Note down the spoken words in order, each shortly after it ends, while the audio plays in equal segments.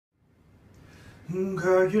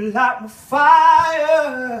Girl, you light my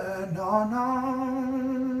fire, no,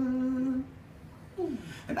 no.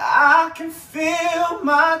 And I can feel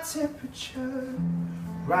my temperature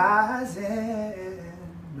rising,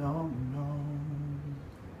 no, no.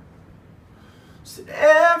 So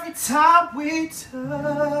every time we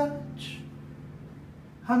touch,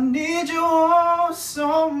 I need you all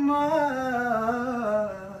so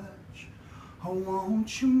much. I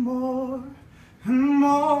want you more and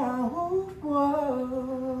more.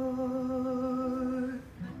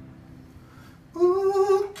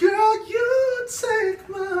 Ooh, girl, you take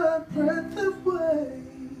my breath away,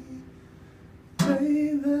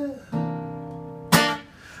 baby.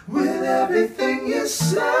 With everything you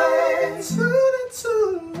say to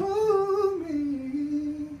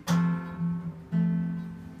me,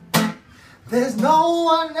 there's no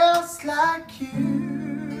one else like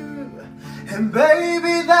you, and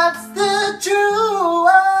baby, that's the truth.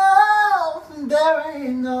 There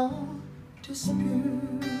ain't no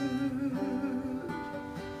dispute,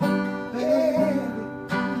 baby.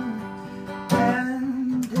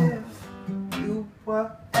 And if you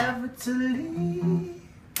were ever to leave,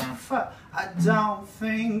 I don't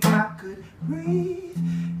think I could breathe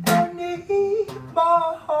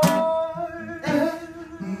anymore.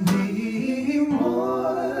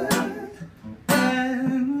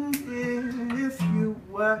 And if you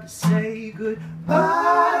were to say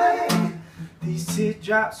goodbye, these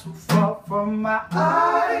teardrops will fall from my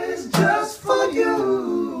eyes just for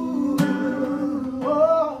you.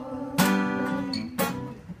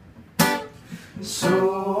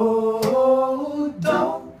 So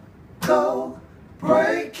don't go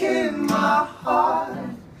breaking my heart.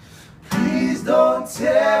 Please don't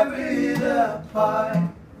tear it apart.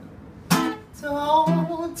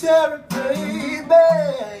 Don't tear it, baby.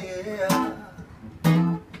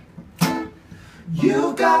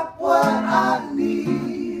 You got what I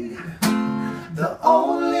need, the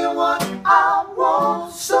only one I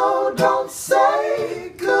want. So don't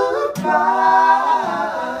say goodbye.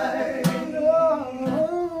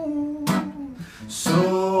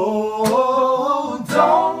 So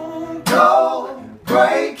don't go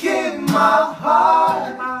breaking my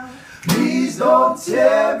heart. Please don't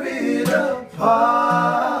tear it apart.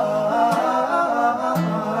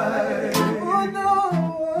 Oh no.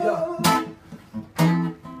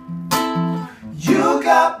 You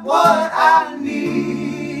got what I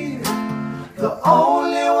need, the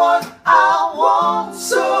only one I want.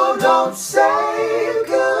 So don't say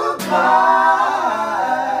goodbye.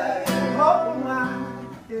 Oh my,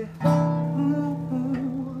 yeah.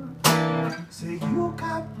 Say you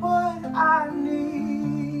got what I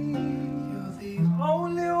need. You're the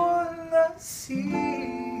only one I see.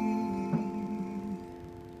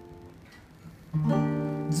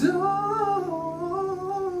 Don't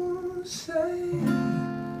say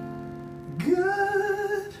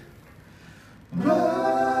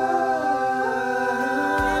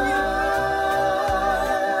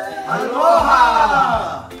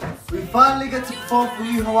Aloha! We finally get to perform for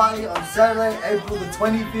you, Hawaii, on Saturday, April the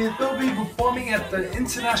 25th. We'll be performing at the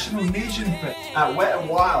International Nation Fest At Wet and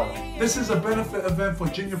Wild. This is a benefit event for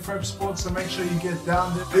junior prep sports, so make sure you get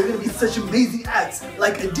down there. There are going to be such amazing acts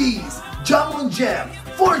like Adiz, Jungle Jam,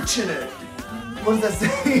 Fourtunate, what does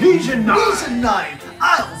that say? Vision 9. Vision 9,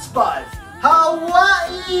 Isles 5,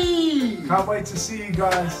 Hawaii! Can't wait to see you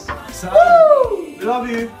guys. Woo! We love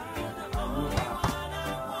you.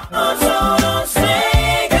 Oh, no, don't say